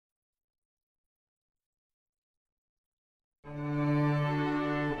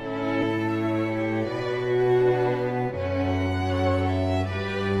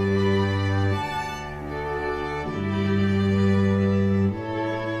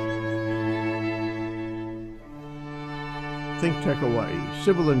ThinkTech Hawaii.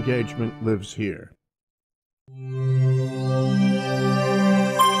 Civil engagement lives here.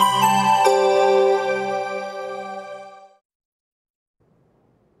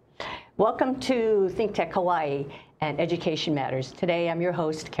 Welcome to ThinkTech Hawaii and Education Matters. Today I'm your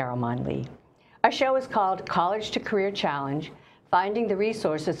host, Carol Mon Lee. Our show is called College to Career Challenge, Finding the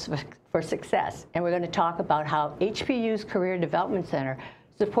Resources for Success. And we're going to talk about how HPU's Career Development Center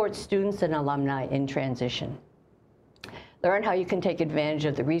supports students and alumni in transition. Learn how you can take advantage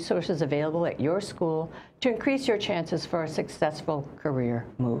of the resources available at your school to increase your chances for a successful career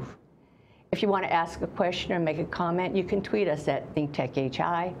move. If you want to ask a question or make a comment, you can tweet us at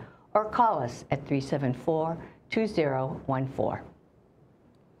ThinkTechHI or call us at 374-2014.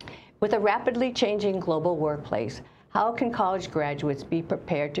 With a rapidly changing global workplace, how can college graduates be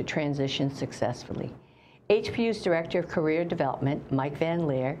prepared to transition successfully? HPU's Director of Career Development, Mike Van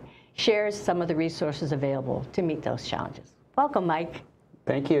Lear, shares some of the resources available to meet those challenges. Welcome, Mike.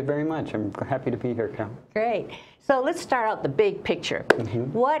 Thank you very much. I'm happy to be here, Carol. Great. So let's start out the big picture.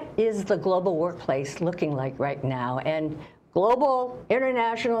 What is the global workplace looking like right now? And global,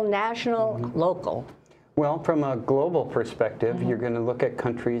 international, national, local? Well, from a global perspective, you're going to look at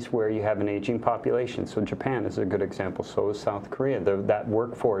countries where you have an aging population. So Japan is a good example. So is South Korea. That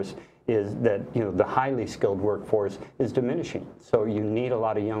workforce is the highly skilled workforce is diminishing. So you need a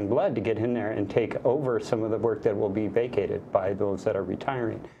lot of young blood to get in there and take over some of the work that will be vacated by those that are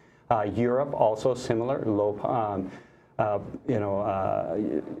retiring. Europe also similar, low,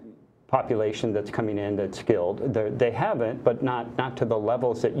 population that's coming in that's skilled. They haven't, but not to the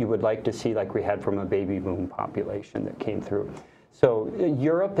levels that you would like to see, like we had from a baby boom population that came through. So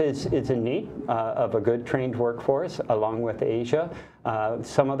Europe is in need of a good trained workforce, along with Asia.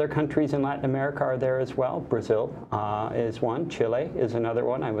 Some other countries in Latin America are there as well. Brazil is one. Chile is another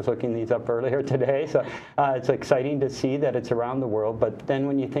one. I was looking these up earlier today. So it's exciting to see that it's around the world. But then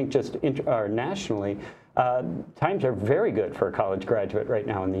when you think just nationally, times are very good for a college graduate right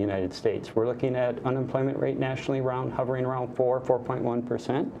now in the United States. We're looking at unemployment rate nationally hovering around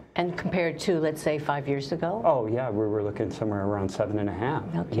 4.1%. And compared to, let's say, 5 years ago? Oh, yeah, we were looking somewhere around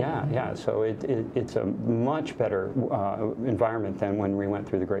 7.5. Okay. Yeah. So it's a much better environment than when we went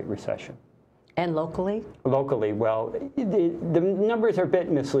through the Great Recession. And locally? Locally, well, the numbers are a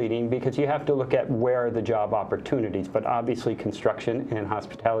bit misleading because you have to look at where are the job opportunities. But obviously, construction and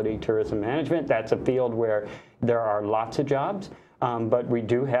hospitality, tourism management, that's a field where there are lots of jobs. But we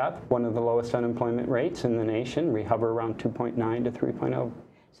do have one of the lowest unemployment rates in the nation. We hover around 2.9 to 3.0.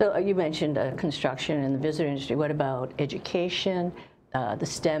 So you mentioned construction and the visitor industry. What about education? The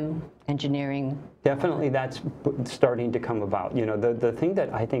STEM, engineering? Definitely that's starting to come about. You know, the thing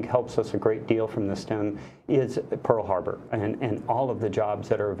that I think helps us a great deal from the STEM is Pearl Harbor and all of the jobs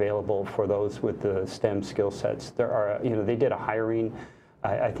that are available for those with the STEM skill sets. There are, they did a hiring,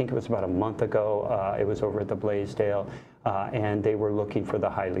 I think it was about a month ago. It was over at the Blaisdell, and they were looking for the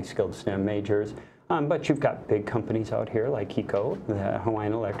highly skilled STEM majors. But you've got big companies out here like HECO,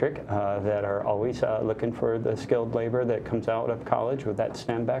 Hawaiian Electric, that are always looking for the skilled labor that comes out of college with that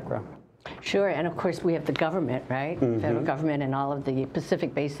STEM background. Sure, and of course we have the government, right? Federal government and all of the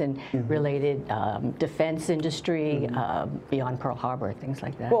Pacific Basin related defense industry, beyond Pearl Harbor, things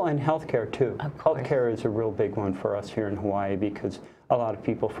like that. Well, and healthcare too. Healthcare is a real big one for us here in Hawaii because a lot of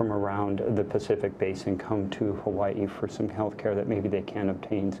people from around the Pacific Basin come to Hawaii for some healthcare that maybe they can't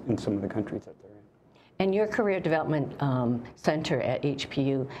obtain in some of the countries that they're in. And your Career Development Center at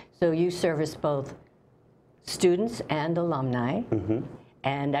HPU, so you service both students and alumni.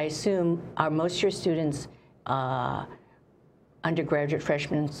 And I assume, are most of your students undergraduate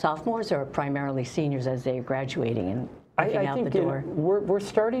freshmen, sophomores, or primarily seniors as they're graduating and looking out the door? We're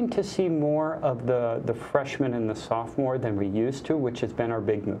starting to see more of the freshmen and the sophomore than we used to, which has been our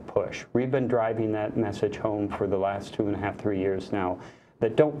big push. We've been driving that message home for the last 2.5, 3 years now,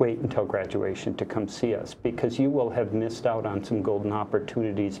 that don't wait until graduation to come see us, because you will have missed out on some golden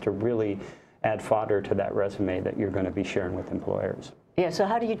opportunities to really add fodder to that resume that you're going to be sharing with employers. Yeah, so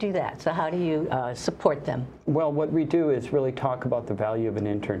how do you do that? So how do you support them? Well, what we do is really talk about the value of an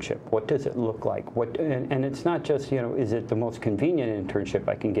internship. What does it look like? And it's not just, is it the most convenient internship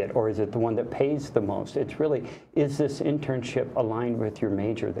I can get, or is it the one that pays the most? It's really, is this internship aligned with your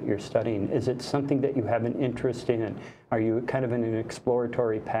major that you're studying? Is it something that you have an interest in? Are you kind of in an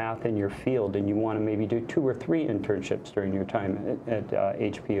exploratory path in your field and you want to maybe do 2 or 3 internships during your time at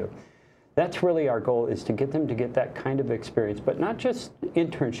HPU? That's really our goal, is to get them to get that kind of experience, but not just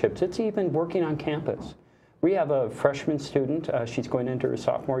internships. It's even working on campus. We have a freshman student. She's going into her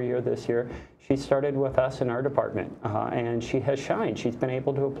sophomore year this year. She started with us in our department, and she has shined. She's been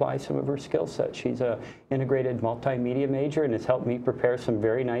able to apply some of her skill sets. She's an integrated multimedia major and has helped me prepare some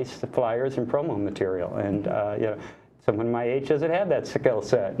very nice flyers and promo material. And you know, someone my age doesn't have that skill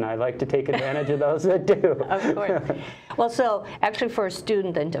set, and I like to take advantage of those that do. Of course. Well, so actually for a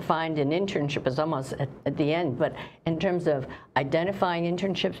student then to find an internship is almost at the end, but in terms of identifying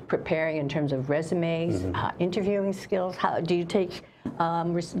internships, preparing in terms of resumes, interviewing skills, how do you take,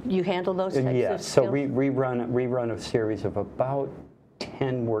 you handle those types of skills? So we run a series of about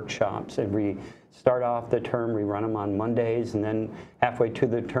 10 workshops, and we start off the term, we run them on Mondays, and then halfway to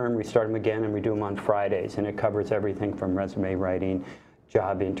the term we start them again and we do them on Fridays, and it covers everything from resume writing,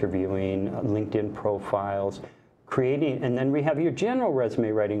 job interviewing, LinkedIn profiles, creating, and then we have your general resume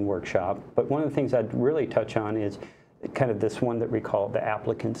writing workshop. But one of the things I'd really touch on is kind of this one that we call the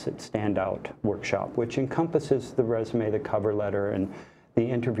Applicants That Stand Out workshop, which encompasses the resume, the cover letter, and the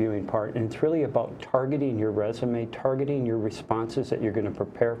interviewing part. And it's really about targeting your resume, targeting your responses that you're going to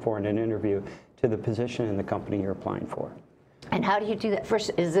prepare for in an interview to the position in the company you're applying for. And how do you do that?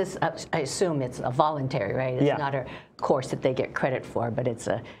 First, is this, I assume it's a voluntary, right? It's not a course that they get credit for, but it's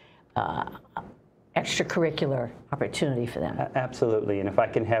a extracurricular opportunity for them. Absolutely, and if I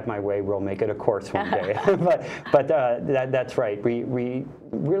can have my way, we'll make it a course one day. but that's right. We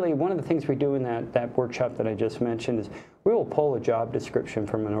really, one of the things we do in that workshop that I just mentioned is we will pull a job description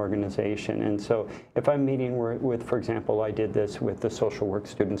from an organization. And so if I'm meeting with, for example, I did this with the social work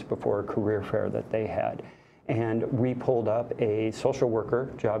students before a career fair that they had. And we pulled up a social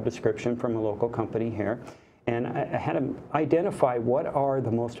worker job description from a local company here. And I had to identify what are the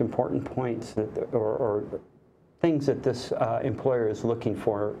most important points that, or things that this employer is looking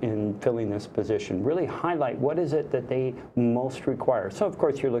for in filling this position. Really highlight what is it that they most require. So of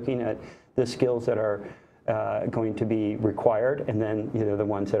course you're looking at the skills that are going to be required, and then the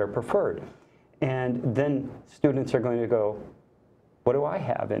ones that are preferred. And then students are going to go, what do I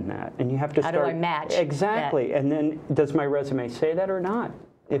have in that? And you have to start. How do I match? Exactly. That? And then does my resume say that or not?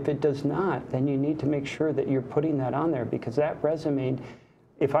 If it does not, then you need to make sure that you're putting that on there, because that resume,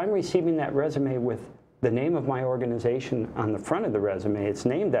 if I'm receiving that resume with the name of my organization on the front of the resume, it's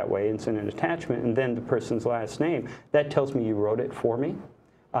named that way, it's in an attachment, and then the person's last name, that tells me you wrote it for me.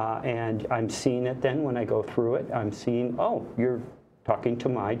 And I'm seeing it then when I go through it. I'm seeing, oh, you're talking to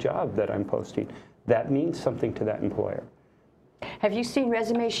my job that I'm posting. That means something to that employer. Have you seen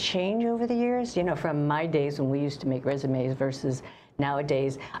resumes change over the years? You know, from my days when we used to make resumes versus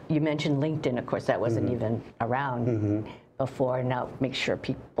nowadays. You mentioned LinkedIn, of course, that wasn't even around before. Now make sure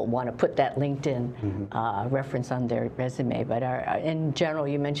people want to put that LinkedIn reference on their resume. But in general,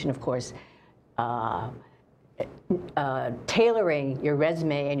 you mentioned, of course, tailoring your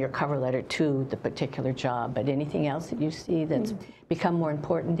resume and your cover letter to the particular job. But anything else that you see that's become more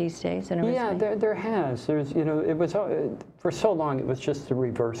important these days in a resume? Yeah, there has. There's, it was for so long it was just the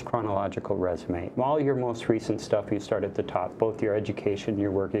reverse chronological resume. All your most recent stuff you start at the top, both your education,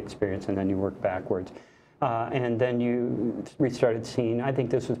 your work experience, and then you work backwards. And then we started seeing, I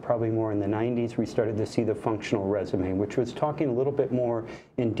think this was probably more in the 90s, we started to see the functional resume, which was talking a little bit more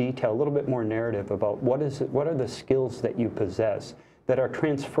in detail, a little bit more narrative about what are the skills that you possess that are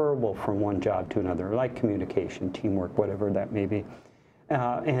transferable from one job to another, like communication, teamwork, whatever that may be.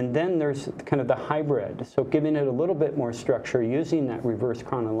 And then there's kind of the hybrid, so giving it a little bit more structure, using that reverse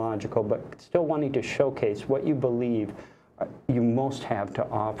chronological, but still wanting to showcase what you believe you most have to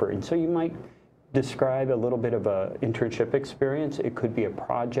offer. And so you might describe a little bit of an internship experience. It could be a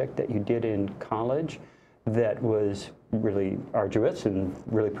project that you did in college that was really arduous and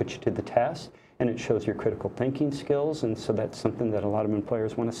really put you to the test, and it shows your critical thinking skills, and so that's something that a lot of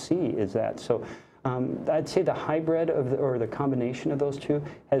employers want to see, is that. So I'd say the hybrid or the combination of those two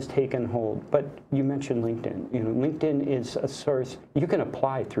has taken hold. But you mentioned LinkedIn. LinkedIn is a source. You can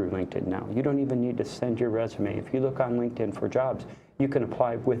apply through LinkedIn now. You don't even need to send your resume. If you look on LinkedIn for jobs, you can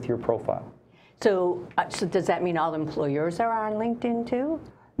apply with your profile. So does that mean all employers are on LinkedIn too?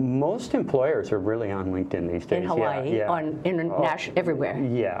 Most employers are really on LinkedIn these days. In Hawaii, on international, everywhere.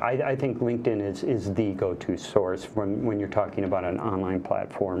 Yeah, I think LinkedIn is the go-to source when you're talking about an online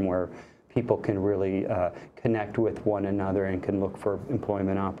platform where people can really connect with one another and can look for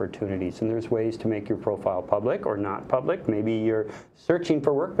employment opportunities. And there's ways to make your profile public or not public. Maybe you're searching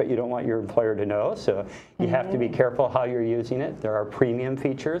for work, but you don't want your employer to know, so you have to be careful how you're using it. There are premium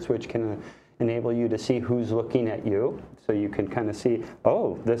features which can enable you to see who's looking at you, so you can kind of see,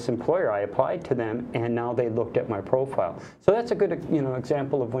 oh, this employer, I applied to them and now they looked at my profile. So that's a good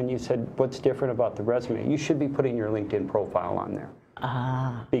example of when you said what's different about the resume. You should be putting your LinkedIn profile on there.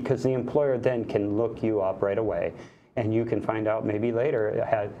 because the employer then can look you up right away, and you can find out maybe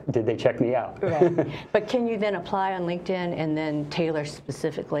later, did they check me out? Right. But can you then apply on LinkedIn and then tailor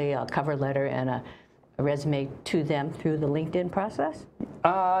specifically a cover letter and a resume to them through the LinkedIn process?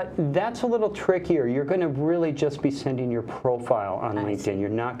 That's a little trickier. You're going to really just be sending your profile on LinkedIn. You're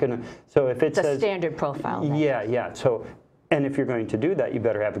not going to, so if it says... a standard profile. Then. Yeah. So, and if you're going to do that, you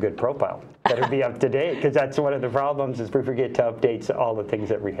better have a good profile. Better be up to date, because that's one of the problems is we forget to update all the things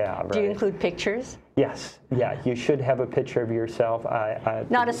that we have. Right? Do you include pictures? Yes. Yeah. You should have a picture of yourself.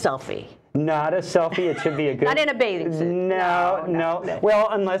 Not a selfie. Not a selfie. It should be a good... Not in a bathing suit. No. Well,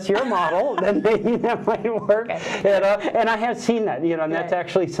 unless you're a model, then maybe that might work. Okay. And I have seen that, and that's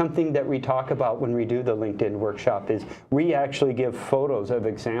actually something that we talk about when we do the LinkedIn workshop is we actually give photos of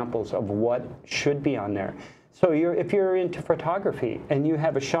examples of what should be on there. So if you're into photography and you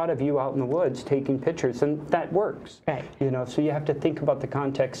have a shot of you out in the woods taking pictures, then that works. Right. So you have to think about the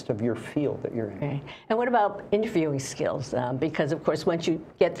context of your field that you're in. Right. And what about interviewing skills? Because of course, once you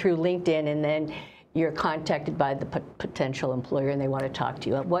get through LinkedIn and then you're contacted by the potential employer and they want to talk to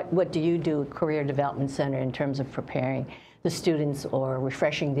you, what do you do at Career Development Center in terms of preparing the students or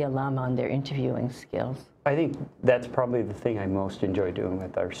refreshing the alum on their interviewing skills? I think that's probably the thing I most enjoy doing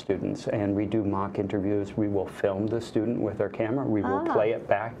with our students. And we do mock interviews. We will film the student with our camera. We will play it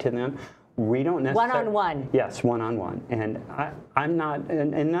back to them. We don't necessarily... One-on-one. Yes, one-on-one. And I'm not,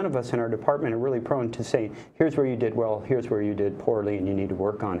 and none of us in our department are really prone to saying, here's where you did well, here's where you did poorly, and you need to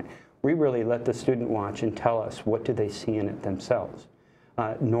work on it. We really let the student watch and tell us what do they see in it themselves.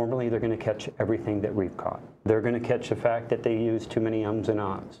 Normally, they're going to catch everything that we've caught. They're going to catch the fact that they use too many ums and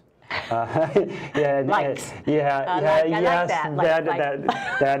ahs. Likes.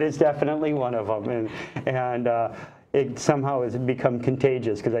 That is definitely one of them, and it somehow has become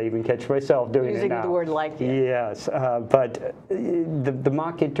contagious because I even catch myself doing using it now. the word like. Yes, but the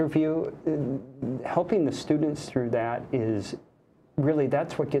mock interview, helping the students through that is really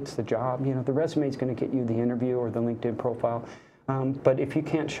that's what gets the job. The resume is going to get you the interview or the LinkedIn profile, but if you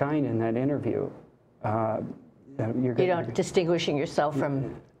can't shine in that interview, you're not distinguishing yourself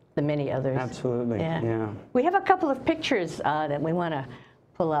from the many others. Absolutely, yeah. We have a couple of pictures that we want to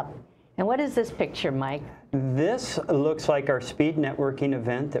pull up. And what is this picture, Mike? This looks like our speed networking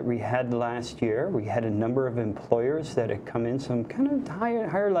event that we had last year. We had a number of employers that had come in, some kind of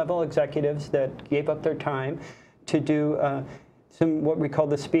higher level executives that gave up their time to do some what we call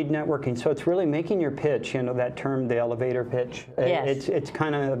the speed networking. So it's really making your pitch, that term, the elevator pitch. Yes. It's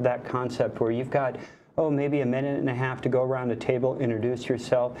kind of that concept where you've got maybe a minute and a half to go around a table, introduce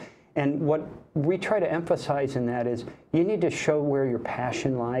yourself. And what we try to emphasize in that is you need to show where your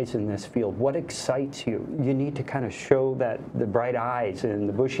passion lies in this field. What excites you? You need to kind of show that the bright eyes and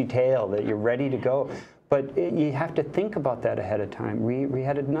the bushy tail, that you're ready to go. But you have to think about that ahead of time. We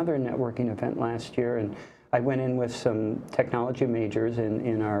had another networking event last year, and I went in with some technology majors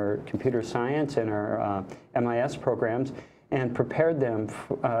in our computer science and our MIS programs, and prepared them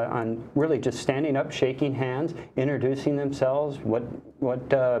on really just standing up, shaking hands, introducing themselves, what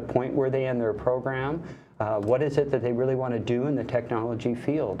point were they in their program, what is it that they really want to do in the technology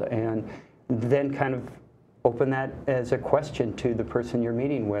field, and then kind of open that as a question to the person you're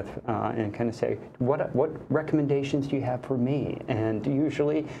meeting with and kind of say, what recommendations do you have for me? And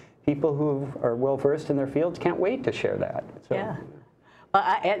usually people who are well-versed in their fields can't wait to share that. So. Yeah.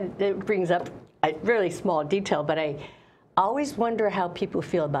 Well, it brings up a really small detail, but I always wonder how people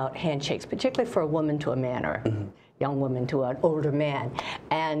feel about handshakes, particularly for a woman to a man or a young woman to an older man.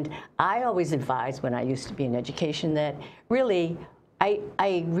 And I always advise, when I used to be in education, that really,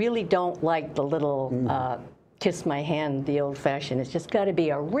 I really don't like the little kiss my hand the old-fashioned. It's just got to be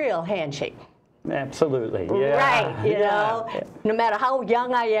a real handshake. Absolutely. Yeah. Right. You know, no matter how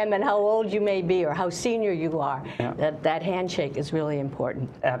young I am and how old you may be or how senior you are, that handshake is really important.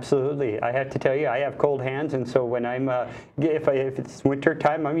 Absolutely. I have to tell you, I have cold hands, and so when I'm, if it's winter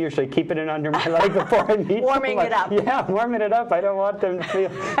time, I'm usually keeping it under my leg before I meet warming someone. it up. Yeah, warming it up. I don't want them to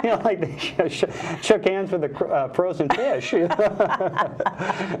feel like they shook hands with a frozen fish.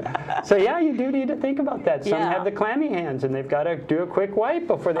 So yeah, you do need to think about that. Some have the clammy hands, and they've got to do a quick wipe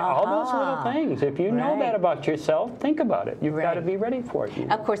before they, all those little things. If you know that about yourself, think about it. You've got to be ready for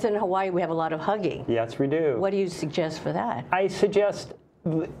it. Of course, in Hawaii, we have a lot of hugging. Yes, we do. What do you suggest for that? I suggest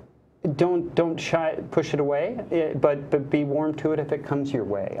don't push it away, but be warm to it if it comes your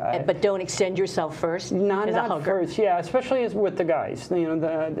way. But don't extend yourself first. Not first, yeah. Especially as with the guys, you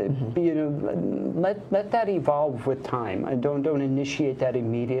know, let that evolve with time. Don't initiate that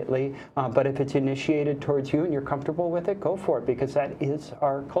immediately. But if it's initiated towards you and you're comfortable with it, go for it, because that is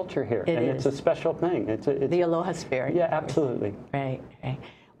our culture here, it's a special thing. It's the aloha spirit. Yeah, absolutely. Right.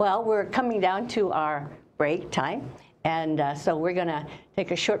 Well, we're coming down to our break time. And so we're going to take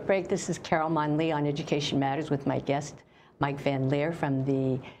a short break. This is Carol Mon Lee on Education Matters with my guest, Mike Van Lear from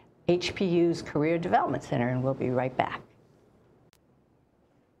the HPU's Career Development Center, and we'll be right back.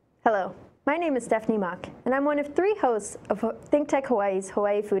 Hello, my name is Stephanie Mock, and I'm one of 3 hosts of ThinkTech Hawaii's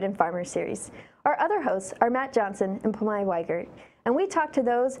Hawaii Food and Farmers Series. Our other hosts are Matt Johnson and Pamai Weigert, and we talk to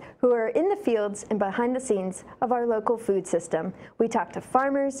those who are in the fields and behind the scenes of our local food system. We talk to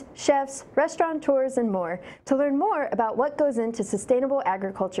farmers, chefs, restaurateurs, and more to learn more about what goes into sustainable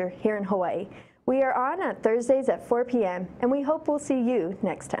agriculture here in Hawaii. We are on Thursdays at 4 p.m., and we hope we'll see you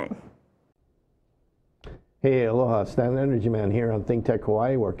next time. Hey, aloha, Stan Energy Man here on ThinkTech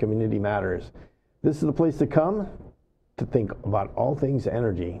Hawaii, where community matters. This is the place to come to think about all things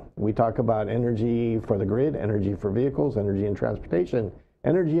energy. We talk about energy for the grid, energy for vehicles, energy in transportation,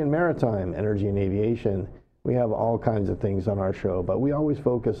 energy in maritime, energy in aviation. We have all kinds of things on our show, but we always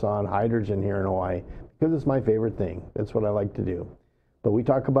focus on hydrogen here in Hawaii because it's my favorite thing. That's what I like to do. But we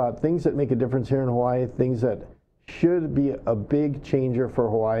talk about things that make a difference here in Hawaii, things that should be a big changer for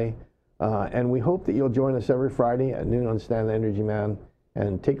Hawaii. And we hope that you'll join us every Friday at noon on Stan the Energy Man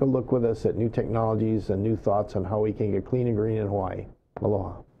and take a look with us at new technologies and new thoughts on how we can get clean and green in Hawaii.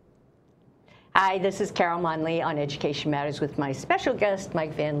 Aloha. Hi, this is Carol Mon Lee on Education Matters with my special guest,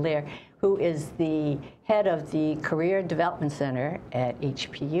 Mike Van Lear, who is the head of the Career Development Center at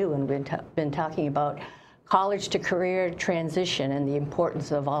HPU. And we've been talking about college to career transition and the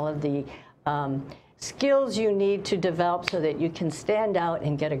importance of all of the skills you need to develop so that you can stand out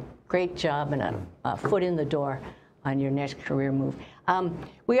and get a great job and a foot in the door on your next career move.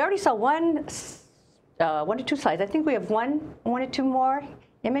 We already saw one or two slides. I think we have one or two more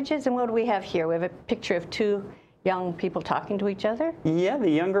images. And what do we have here? We have a picture of 2 young people talking to each other. Yeah, the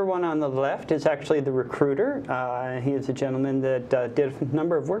younger one on the left is actually the recruiter. He is a gentleman that did a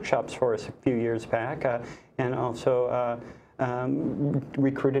number of workshops for us a few years back, and also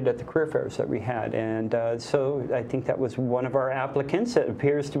recruited at the career fairs that we had. And so I think that was one of our applicants that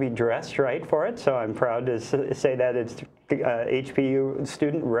appears to be dressed right for it. So I'm proud to say that it's HPU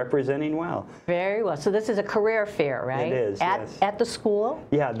student representing well. Very well. So this is a career fair, right? It is, yes. At the school?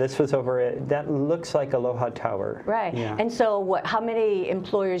 Yeah, this was over at, that looks like Aloha Tower. Right. Yeah. And so how many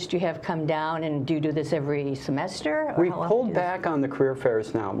employers do you have come down, and do you do this every semester? We've pulled back on the career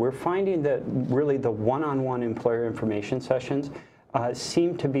fairs now. We're finding that really the one-on-one employer information sessions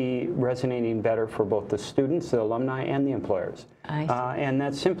seem to be resonating better for both the students, the alumni, and the employers. I see. And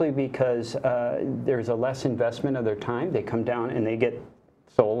that's simply because there's a less investment of their time. They come down and they get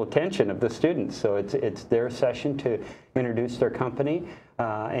sole attention of the students. So it's their session to introduce their company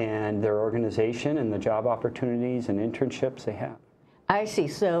and their organization and the job opportunities and internships they have. I see.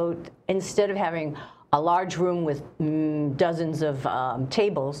 So instead of having a large room with dozens of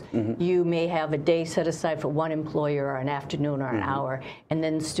tables, you may have a day set aside for one employer, or an afternoon, or an hour, and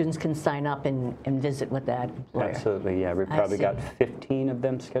then students can sign up and visit with that employer. Absolutely, yeah. We've probably got 15 of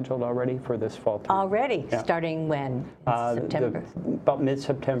them scheduled already for this fall term. Already? Yeah. Starting when? September? About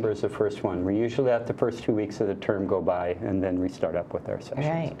mid-September is the first one. We usually let the first 2 weeks of the term go by, and then we start up with our sessions.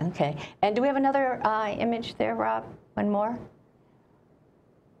 Right, okay. And do we have another image there, Rob? One more?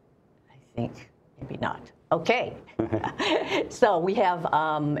 I think. Maybe not. Okay. So we have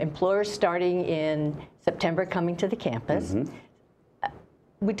employers starting in September coming to the campus.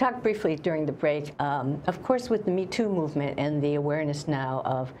 We talked briefly during the break, of course, with the Me Too movement and the awareness now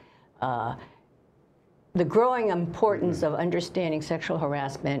of the growing importance of understanding sexual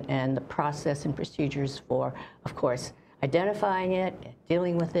harassment and the process and procedures for, of course, identifying it,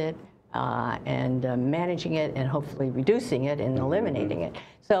 dealing with it, and managing it, and hopefully reducing it and eliminating it.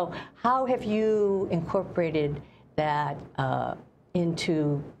 So how have you incorporated that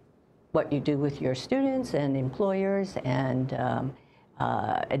into what you do with your students and employers and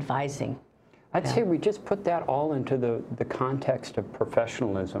advising? I'd say we just put that all into the context of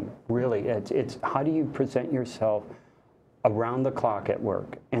professionalism, really. It's how do you present yourself around the clock at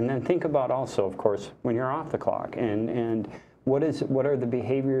work? And then think about also, of course, when you're off the clock, and what are the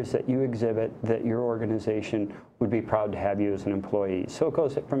behaviors that you exhibit that your organization would be proud to have you as an employee? So it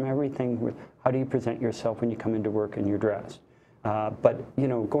goes from everything with how do you present yourself when you come into work and you're dressed. But you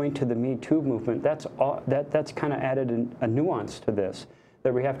know, going to the Me Too movement, that's kind of added a nuance to this.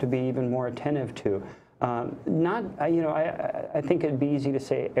 that we have to be even more attentive to. I think it'd be easy to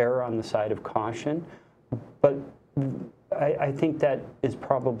say err on the side of caution, but I think that is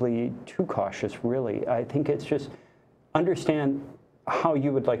probably too cautious, really. I think it's just understand how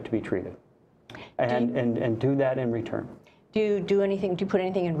you would like to be treated, and do that in return. Do you do anything? Do you put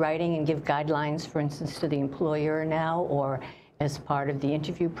anything in writing and give guidelines, for instance, to the employer now, or as part of the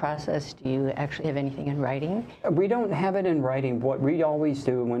interview process? Do you actually have anything in writing? We don't have it in writing. What we always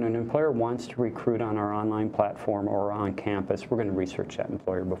do when an employer wants to recruit on our online platform or on campus, we're going to research that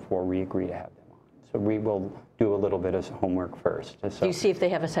employer before we agree to have them on. So we will do a little bit of homework first. So do you see if they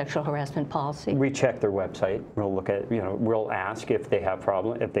have a sexual harassment policy? We check their website. We'll look at, we'll ask if they have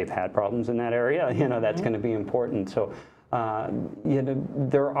if they've had problems in that area. That's going to be important. So.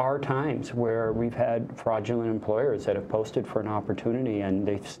 There are times where we've had fraudulent employers that have posted for an opportunity and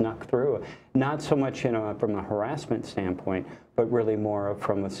they've snuck through. Not so much, from a harassment standpoint, but really more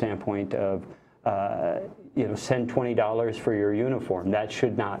from a standpoint of, send $20 for your uniform. That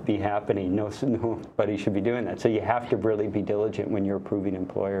should not be happening. Nobody should be doing that. So you have to really be diligent when you're approving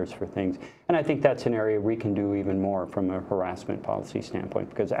employers for things. And I think that's an area we can do even more from a harassment policy standpoint,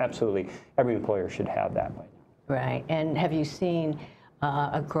 because absolutely every employer should have that by now. Right. And have you seen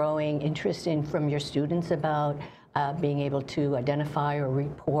a growing interest from your students about being able to identify or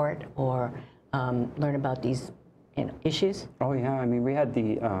report or learn about these issues? Oh, yeah. I mean, we had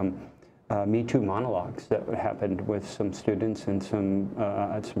the Me Too monologues that happened with some students, and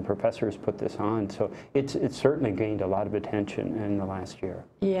some professors put this on. So it's certainly gained a lot of attention in the last year.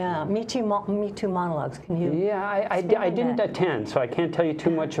 Yeah. Me Too monologues. Can you? Yeah, I didn't attend, so I can't tell you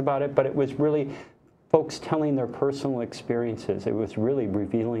too much about it, but it was really folks telling their personal experiences. It was really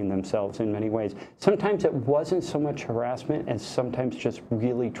revealing themselves in many ways. Sometimes it wasn't so much harassment as sometimes just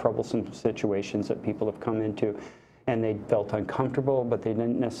really troublesome situations that people have come into, and they felt uncomfortable, but they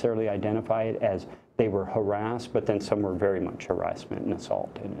didn't necessarily identify it as they were harassed, but then some were very much harassment and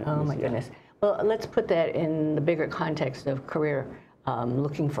assault. Oh my goodness. Well, let's put that in the bigger context of career,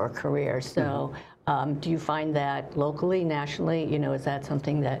 looking for a career. So do you find that locally, nationally, is that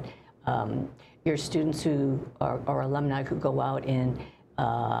something that your students who are alumni who go out in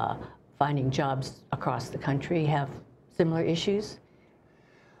finding jobs across the country have similar issues?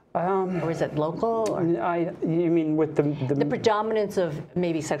 Or is it local? Or? You mean with the predominance of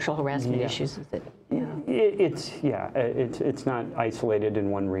maybe sexual harassment issues? Is it? It's not isolated in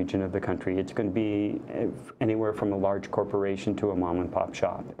one region of the country. It's going to be anywhere from a large corporation to a mom and pop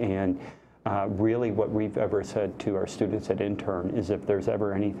shop. And really what we've ever said to our students at intern is if there's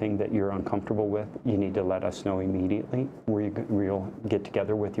ever anything that you're uncomfortable with, you need to let us know immediately. We'll get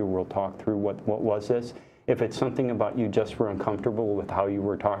together with you, we'll talk through what was this. If it's something about you just were uncomfortable with how you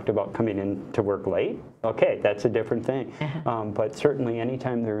were talked about coming in to work late, okay, that's a different thing. But certainly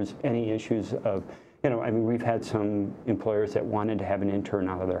anytime there's any issues of, we've had some employers that wanted to have an intern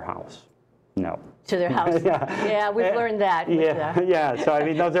out of their house. No. To their house. Yeah, we've learned that. So I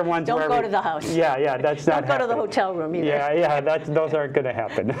mean, those are ones where don't go to the house. That's not. Don't go to the hotel room Yeah, either. those aren't going to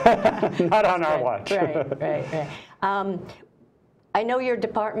happen. Not on our watch. Right. I know your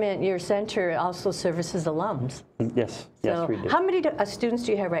department, your center also services alums. Yes, so we do. How many students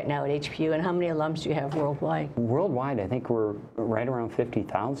do you have right now at HPU, and how many alums do you have worldwide? Worldwide, I think we're right around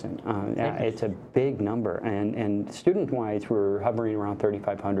 50,000. It's a big number, and student-wise, we're hovering around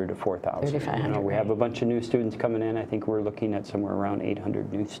 3,500 to 4,000. 3,500. We have a bunch of new students coming in. I think we're looking at somewhere around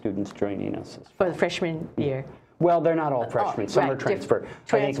 800 new students joining us for the freshman year. Well, they're not all freshmen. Some are transfer. I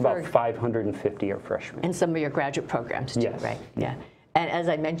think about Transfer. 550 are freshmen. And some of your graduate programs too, Yes. right? Yeah. And as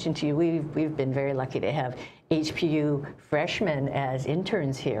I mentioned to you, we've been very lucky to have HPU freshmen as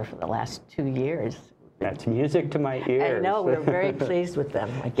interns here for the last 2 years. That's music to my ears. I know, we're very pleased with them.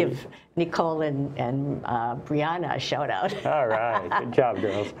 I give Nicole and Brianna a shout out. All right, good job,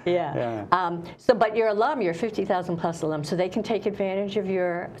 girls. Yeah. But your alum, you're 50,000 plus alum, so they can take advantage of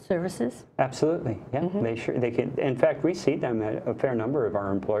your services? Absolutely, yeah. They can. In fact, we see them at a fair number of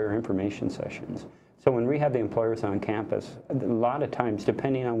our employer information sessions. So when we have the employers on campus, a lot of times,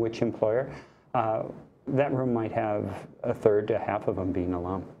 depending on which employer, that room might have a third to half of them being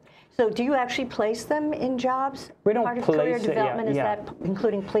alum. So do you actually place them in jobs? We don't Part of place career it, development, is that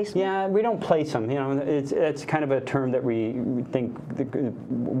including placement? Yeah, we don't place them. It's kind of a term that we think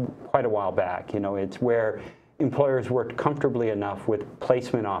quite a while back. It's where employers worked comfortably enough with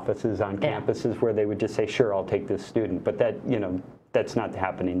placement offices on campuses where they would just say, sure, I'll take this student. But that, that's not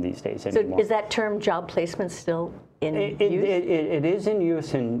happening these days anymore. So is that term job placement still in use? It is in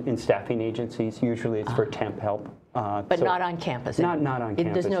use in staffing agencies. Usually it's for temp help. But not on campus? Not on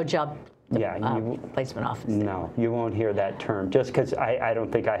campus. There's no job placement office. No, you won't hear that term, just because I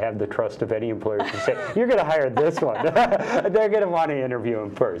don't think I have the trust of any employer to say, you're going to hire this one. They're going to want to interview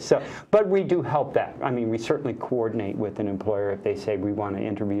him first. So, but we do help that. I mean, we certainly coordinate with an employer if they say we want to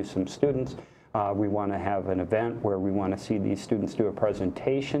interview some students. We want to have an event where we want to see these students do a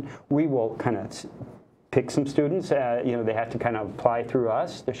presentation. We will kind of pick some students. You know, they have to kind of apply through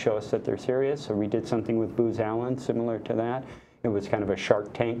us to show us that they're serious. So we did something with Booz Allen similar to that. It was kind of a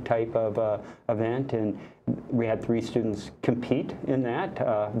Shark Tank type of event, and we had 3 students compete in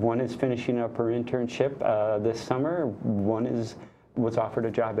that. One is finishing up her internship this summer. One was offered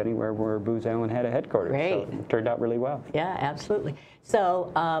a job anywhere where Booz Allen had a headquarters. Great. So it turned out really well. Yeah, absolutely.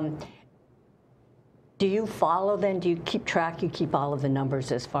 So do you follow then? Do you keep track? You keep all of the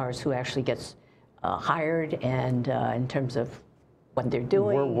numbers as far as who actually gets hired and in terms of what they're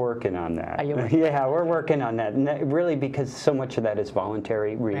doing? We're working on that. Are you working? Yeah, we're working on that. And that really, because so much of that is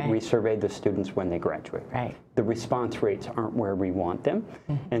voluntary. We survey the students when they graduate. Right. The response rates aren't where we want them.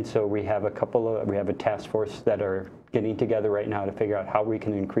 And so we have a task force that are getting together right now to figure out how we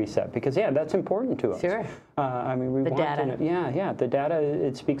can increase that. Because, yeah, that's important to us. Sure. I mean, we the want data. Yeah, the data,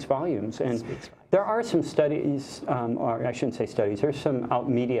 it speaks volumes. And there are some studies, or I shouldn't say studies, there's some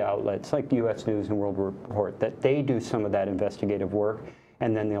media outlets like U.S. News and World Report that they do some of that investigative work,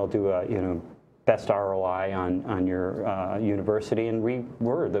 and then they'll do a, best ROI on your university, and we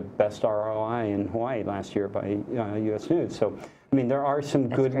were the best ROI in Hawaii last year by U.S. News. So, I mean, there are some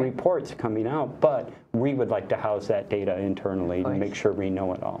good reports coming out, but we would like to house that data internally to make sure we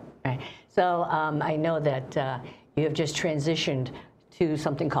know it all. Right. So I know that you have just transitioned to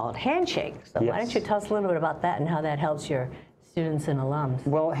something called Handshake. So why don't you tell us a little bit about that and how that helps your students and alums?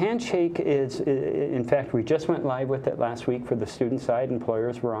 Well, Handshake is, in fact, we just went live with it last week for the student side.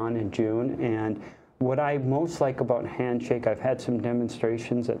 Employers were on in June. And what I most like about Handshake, I've had some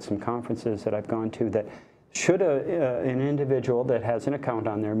demonstrations at some conferences that I've gone to, that should an individual that has an account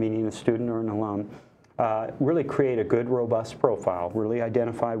on there, meaning a student or an alum, really create a good, robust profile, really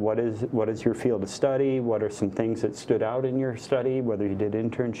identify what is your field of study, what are some things that stood out in your study, whether you did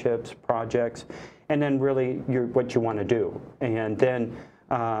internships, projects, and then really what you want to do. And then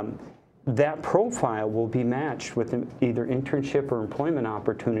that profile will be matched with either internship or employment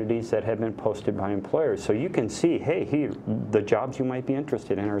opportunities that have been posted by employers. So you can see, hey, here, the jobs you might be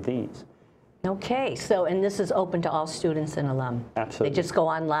interested in are these. Okay, so, and this is open to all students and alum? Absolutely. They just go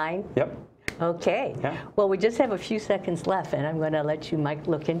online? Yep. Okay. Yeah. Well, we just have a few seconds left, and I'm going to let you, Mike,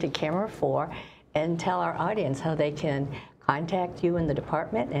 look into camera 4 and tell our audience how they can contact you in the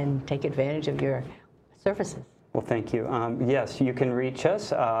department and take advantage of your services. Well, thank you. Yes, you can reach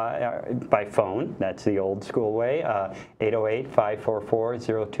us by phone. That's the old school way,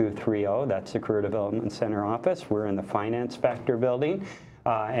 808-544-0230. That's the Career Development Center office. We're in the Finance Factor building,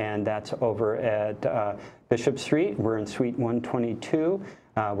 and that's over at Bishop Street. We're in Suite 122.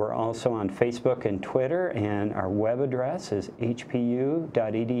 We're also on Facebook and Twitter, and our web address is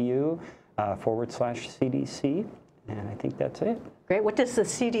hpu.edu/CDC. And I think that's it. Great. What does the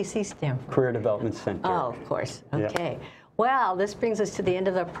CDC stand for? Career Development Center. Oh, of course. Okay. Yeah. Well, this brings us to the end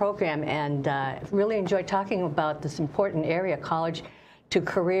of the program, and really enjoyed talking about this important area, college to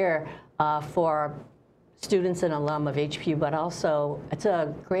career, for students and alum of HPU, but also it's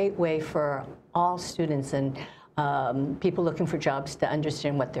a great way for all students and people looking for jobs to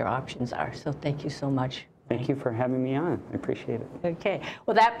understand what their options are. So thank you so much. Thank you for having me on. I appreciate it. Okay.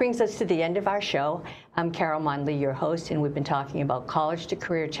 Well, that brings us to the end of our show. I'm Carol Mon Lee, your host, and we've been talking about college to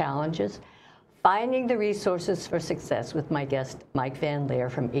career challenges, finding the resources for success with my guest, Mike Van Lear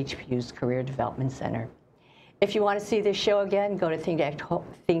from HPU's Career Development Center. If you want to see this show again, go to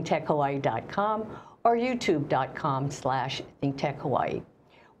ThinkTechHawaii.com or YouTube.com/ThinkTechHawaii,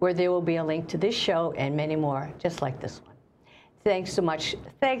 where there will be a link to this show and many more just like this one. Thanks so much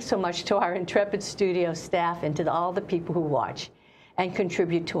to our intrepid studio staff and to all the people who watch and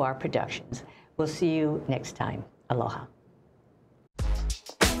contribute to our productions. We'll see you next time. Aloha.